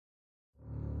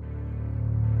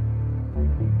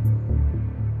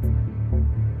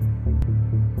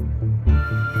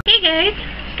guys,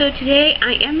 so today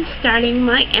I am starting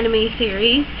my anime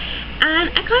series, and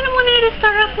I kind of wanted to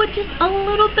start off with just a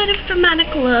little bit of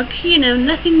dramatic look, you know,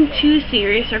 nothing too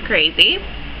serious or crazy.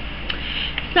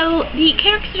 So the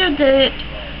character that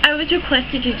I was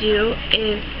requested to do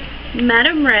is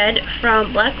Madam Red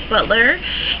from Black Butler,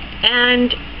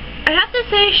 and I have to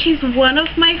say she's one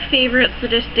of my favorite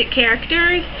sadistic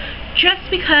characters just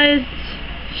because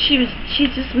she's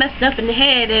just messed up in the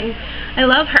head and I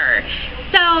love her.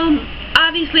 So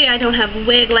obviously I don't have a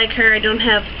wig like her, I don't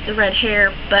have the red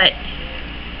hair, but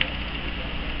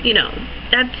you know,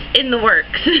 that's in the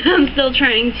works. I'm still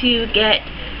trying to get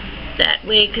that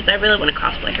wig because I really want to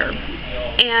cosplay her.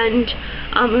 And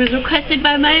it was requested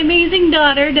by my amazing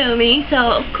daughter, Domy, so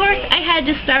of course I had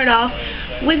to start off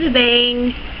with a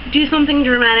bang, do something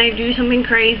dramatic, do something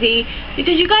crazy,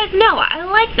 because you guys know I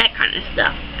like that kind of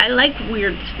stuff. I like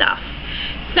weird stuff.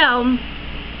 So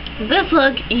this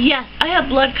look, yes, I have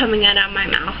blood coming out of my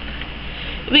mouth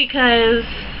because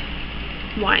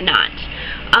why not?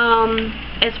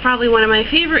 It's probably one of my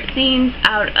favorite scenes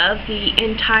out of the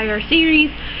entire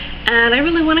series, and I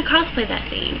really want to cosplay that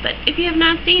scene. But if you have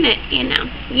not seen it, you know,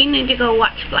 you need to go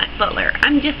watch Black Butler.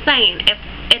 I'm just saying,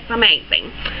 it's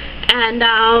amazing. And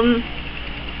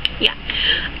yeah.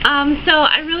 So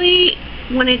I really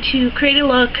wanted to create a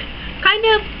look kind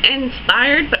of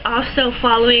inspired, but also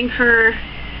following her,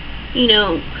 you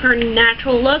know, her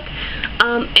natural look.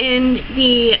 In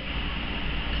the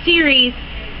series,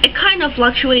 it kind of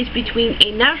fluctuates between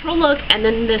a natural look and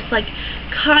then this like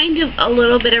kind of a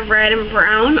little bit of red and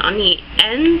brown on the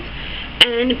ends.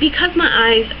 And because my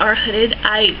eyes are hooded,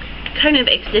 I kind of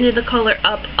extended the color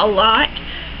up a lot,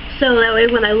 so that way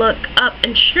when I look up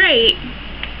and straight,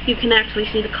 you can actually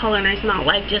see the color and it's not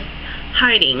like just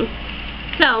hiding.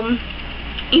 So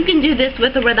you can do this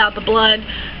with or without the blood.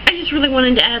 I just really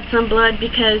wanted to add some blood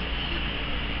because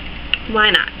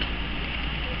why not?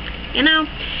 You know?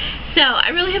 So I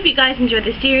really hope you guys enjoyed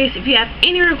this series. If you have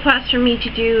any requests for me to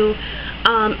do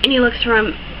any looks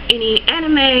from any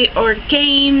anime or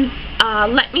games,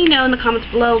 let me know in the comments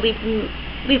below.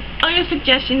 Leave all your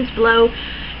suggestions below.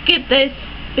 Give this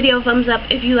video a thumbs up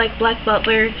if you like Black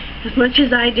Butler as much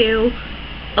as I do.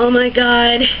 Oh my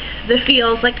god, the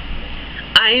feels, like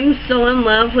I'm so in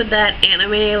love with that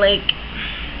anime, like,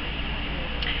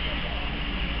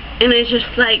 and it's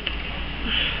just like,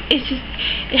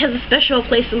 it has a special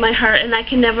place in my heart, and I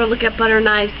can never look at butter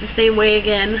knives the same way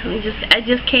again. I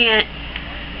just can't.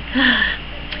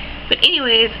 But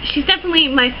anyways, she's definitely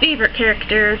my favorite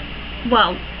character,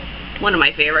 well, one of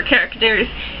my favorite characters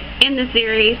in the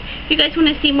series. If you guys want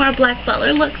to see more Black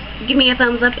Butler looks, give me a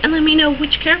thumbs up and let me know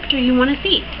which character you want to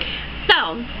see.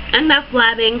 So, enough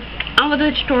blabbing, on with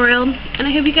the tutorial, and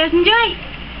I hope you guys enjoy.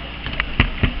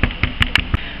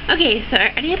 Okay, so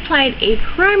I already applied a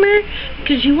primer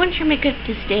because you want your makeup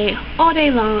to stay all day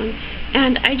long,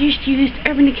 and I just used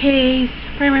Urban Decay's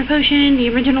Primer Potion, the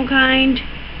original kind,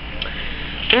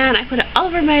 and I put it all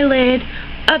over my lid,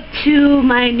 up to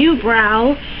my new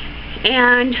brow,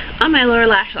 and on my lower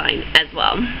lash line as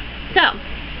well. So,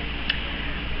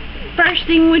 first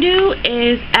thing we do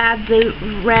is add the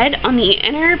red on the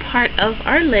inner part of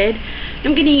our lid.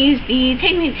 I'm going to use the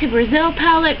Take Me to Brazil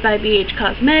palette by BH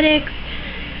Cosmetics,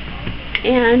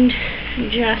 and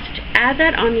just add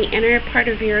that on the inner part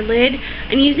of your lid.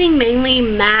 I'm using mainly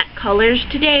matte colors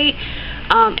today,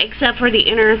 except for the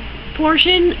inner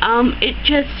portion. It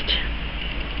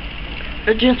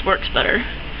just works better.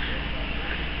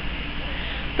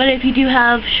 But if you do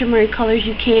have shimmery colors,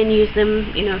 you can use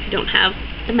them. You know, if you don't have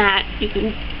the matte, you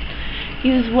can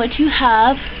use what you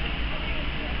have.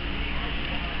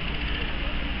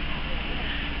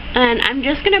 And I'm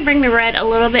just going to bring the red a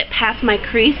little bit past my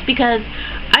crease because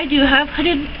I do have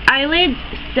hooded eyelids,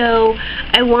 so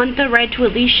I want the red to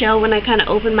at least show when I kind of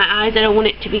open my eyes. I don't want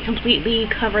it to be completely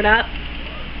covered up.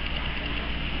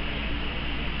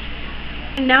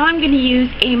 And now I'm going to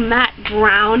use a matte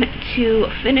brown to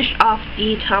finish off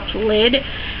the top lid.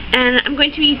 And I'm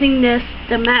going to be using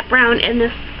the matte brown in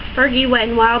this Fergie Wet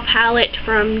n Wild palette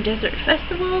from Desert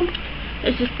Festival.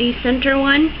 This is the center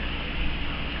one.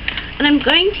 And I'm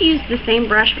going to use the same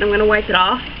brush, but I'm going to wipe it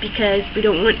off because we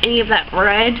don't want any of that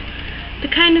red to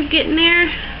kind of get in there.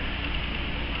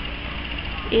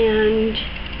 And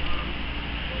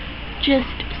just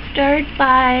start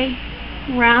by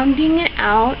rounding it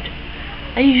out.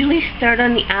 I usually start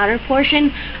on the outer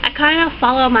portion. I kind of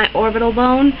follow my orbital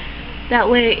bone.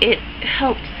 That way it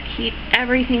helps keep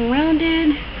everything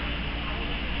rounded.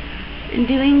 And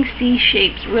doing C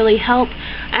shapes really help.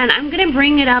 And I'm going to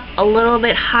bring it up a little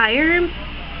bit higher,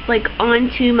 like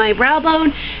onto my brow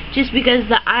bone, just because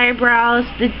the eyebrows,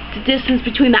 the distance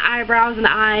between the eyebrows and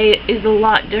the eye is a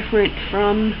lot different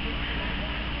from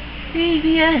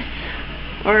previous,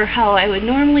 or how I would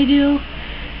normally do.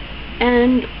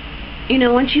 And, you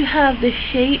know, once you have the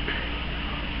shape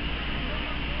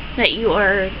that you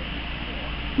are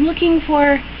looking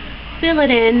for, fill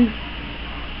it in.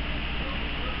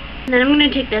 And then I'm going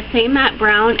to take that same matte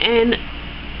brown and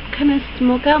kind of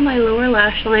smoke out my lower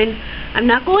lash line. I'm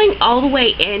not going all the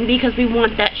way in because we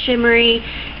want that shimmery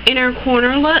inner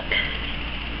corner look.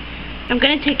 I'm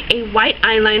going to take a white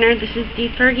eyeliner. This is the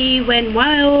Fergie Wet n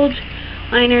Wild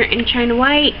liner in China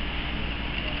White.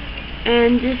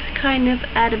 And just kind of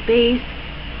add a base.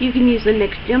 You can use the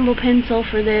NYX Jumbo pencil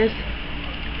for this,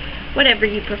 whatever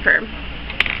you prefer.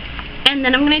 And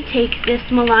then I'm going to take this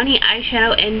Milani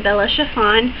eyeshadow in Bella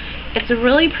Chiffon. It's a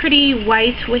really pretty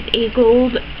white with a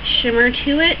gold shimmer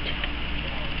to it.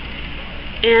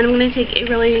 And I'm going to take a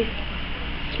really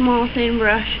small thin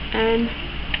brush and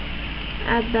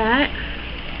add that.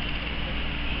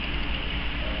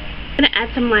 I'm going to add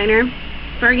some liner.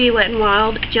 Fergie Wet n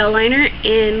Wild gel liner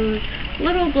in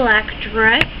Little Black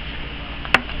Dress.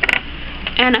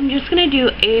 And I'm just going to do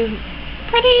a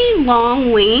pretty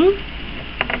long wing,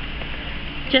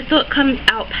 just so it comes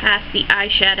out past the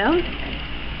eyeshadow.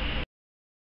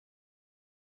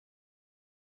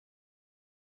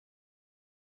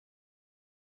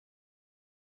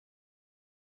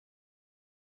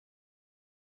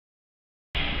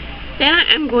 Then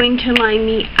I'm going to line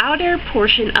the outer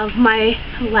portion of my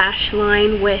lash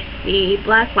line with the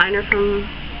black liner from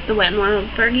the Wet n Wild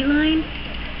Fergie line.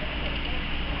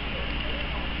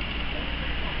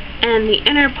 And the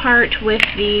inner part with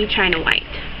the China White.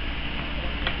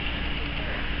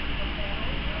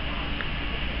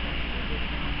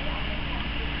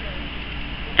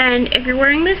 And if you're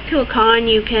wearing this to a con,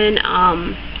 you can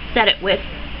set it with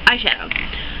eyeshadow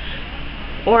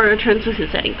or a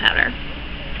translucent setting powder.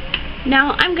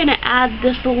 Now I'm going to add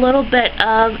this a little bit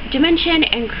of dimension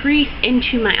and crease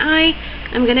into my eye.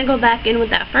 I'm going to go back in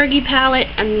with that Fergie palette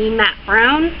and the matte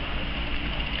brown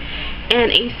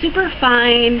and a super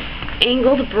fine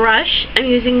angled brush. I'm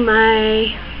using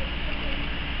my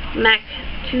MAC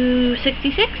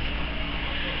 266,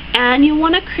 and you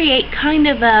want to create kind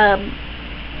of a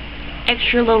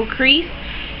extra little crease.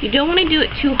 You don't want to do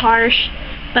it too harsh,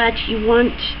 but you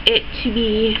want it to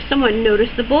be somewhat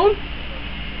noticeable.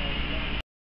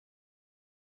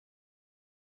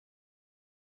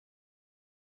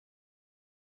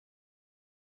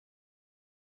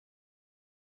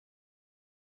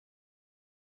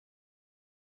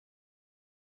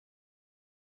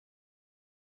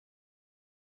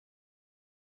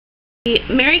 The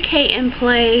Mary Kay and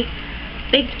Play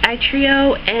Big Eye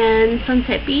Trio and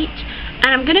Sunset Beach, and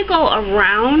I'm going to go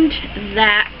around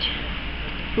that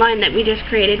line that we just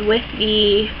created with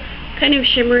the kind of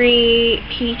shimmery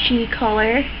peachy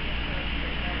color,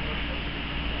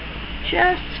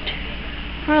 just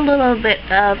for a little bit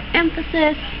of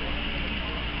emphasis.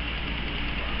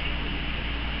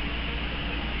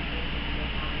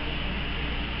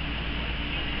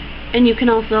 And you can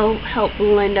also help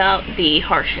blend out the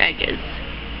harsh edges.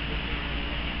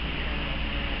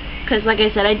 Because like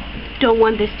I said, I don't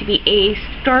want this to be a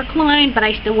stark line, but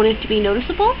I still want it to be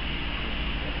noticeable.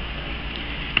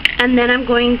 And then I'm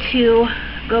going to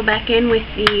go back in with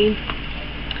the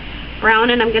brown,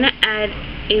 and I'm going to add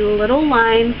a little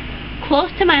line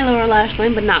close to my lower lash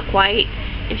line, but not quite.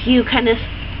 If you kind of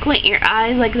squint your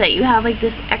eyes like that, you have like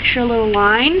this extra little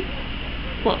line.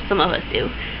 Well, some of us do.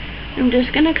 I'm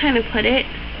just going to kind of put it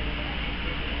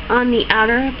on the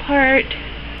outer part,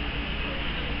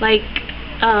 like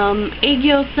egg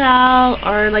yolk cell,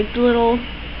 or like the little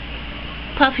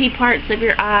puffy parts of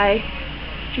your eye.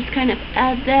 Just kind of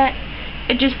add that.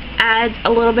 It just adds a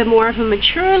little bit more of a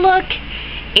mature look,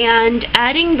 and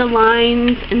adding the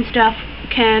lines and stuff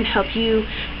can help you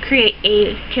create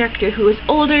a character who is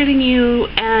older than you.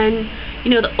 And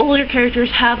you know, the older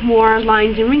characters have more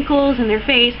lines and wrinkles in their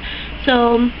face,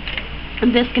 so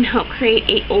this can help create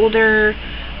a older,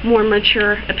 more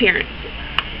mature appearance.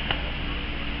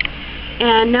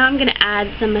 And now I'm going to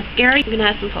add some mascara. I'm going to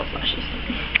add some false lashes.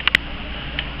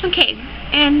 Okay,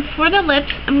 and for the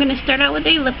lips, I'm going to start out with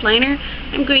a lip liner.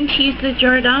 I'm going to use the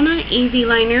Jordana Easy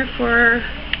Liner for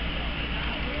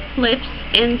lips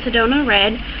in Sedona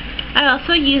Red. I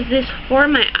also use this for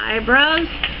my eyebrows,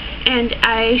 and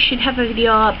I should have a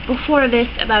video up before this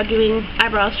about doing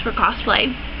eyebrows for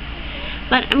cosplay.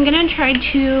 But I'm going to try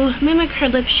to mimic her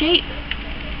lip shape.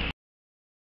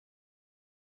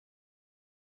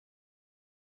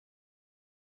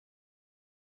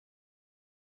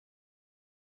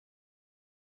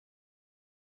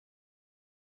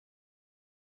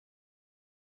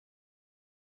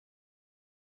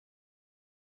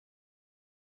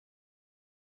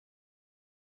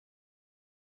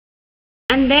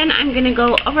 And then I'm going to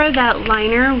go over that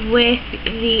liner with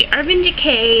the Urban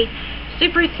Decay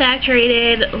Super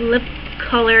Saturated Lip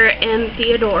Color in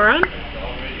Theodora.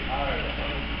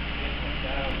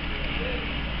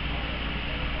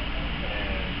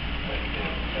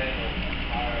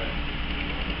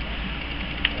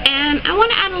 And I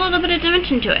want to add a little bit of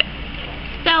dimension to it.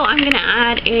 So I'm going to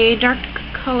add a dark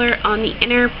color on the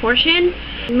inner portion.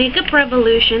 Makeup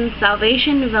Revolution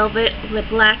Salvation Velvet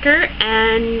Lip Lacquer,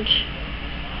 and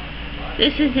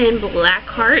this is in Black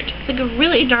Heart. It's like a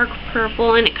really dark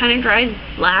purple and it kind of dries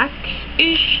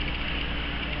blackish.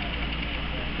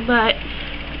 But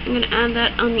I'm going to add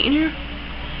that on the inner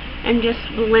and just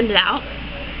blend it out.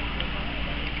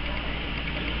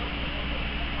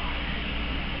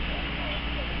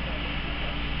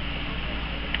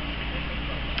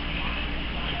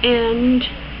 And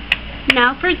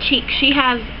now for cheeks, she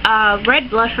has red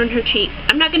blush on her cheeks.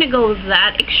 I'm not going to go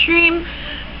that extreme,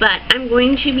 but I'm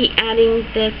going to be adding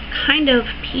this kind of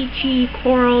peachy,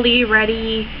 corally,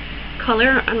 reddy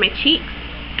color on my cheeks.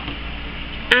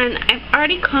 And I've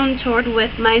already contoured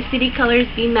with my City Colors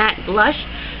Be Matte Blush,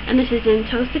 and this is in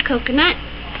Toasted Coconut.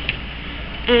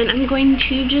 And I'm going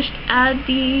to just add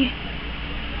the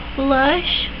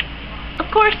blush.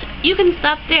 Of course, you can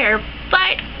stop there,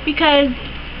 but because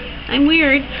I'm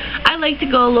weird, I like to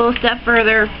go a little step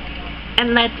further,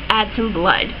 and let's add some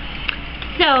blood.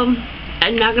 So,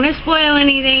 I'm not going to spoil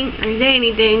anything or say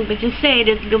anything, but just say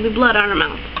there's going to be blood on her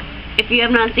mouth. If you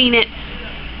have not seen it,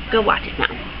 go watch it now.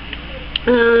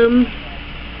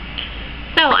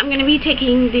 So, I'm going to be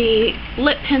taking the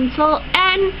lip pencil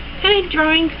and kind of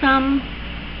drawing some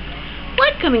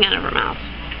blood coming out of her mouth.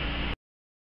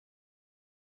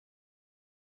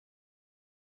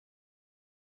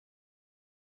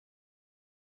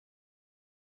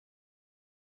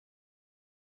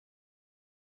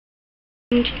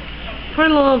 For a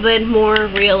little bit more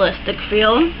realistic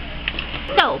feel.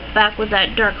 So, back with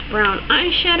that dark brown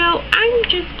eyeshadow, I'm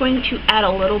just going to add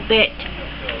a little bit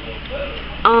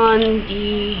on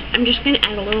the,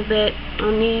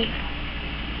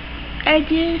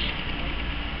 edges.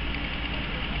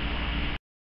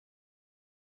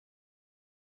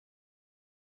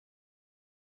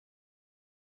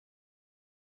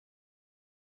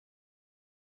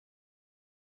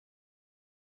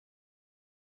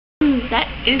 That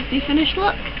is the finished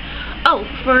look. Oh,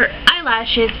 for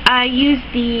eyelashes, I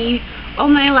used the Oh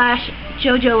My Lash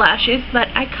JoJo lashes, but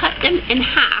I cut them in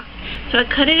half. So I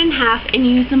cut it in half and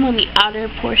used them on the outer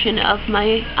portion of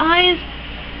my eyes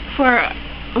for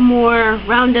a more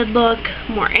rounded look,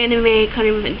 more anime kind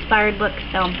of inspired look.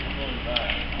 So,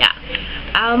 yeah.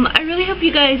 I really hope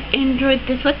you guys enjoyed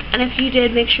this look, and if you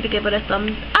did, make sure to give it a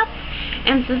thumbs up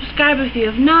and subscribe if you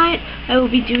have not. I will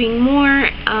be doing more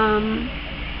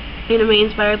anime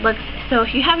inspired looks, so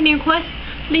if you have any requests,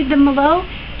 leave them below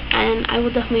and I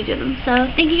will definitely do them. So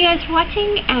thank you guys for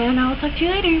watching, and I will talk to you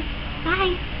later.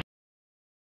 Bye.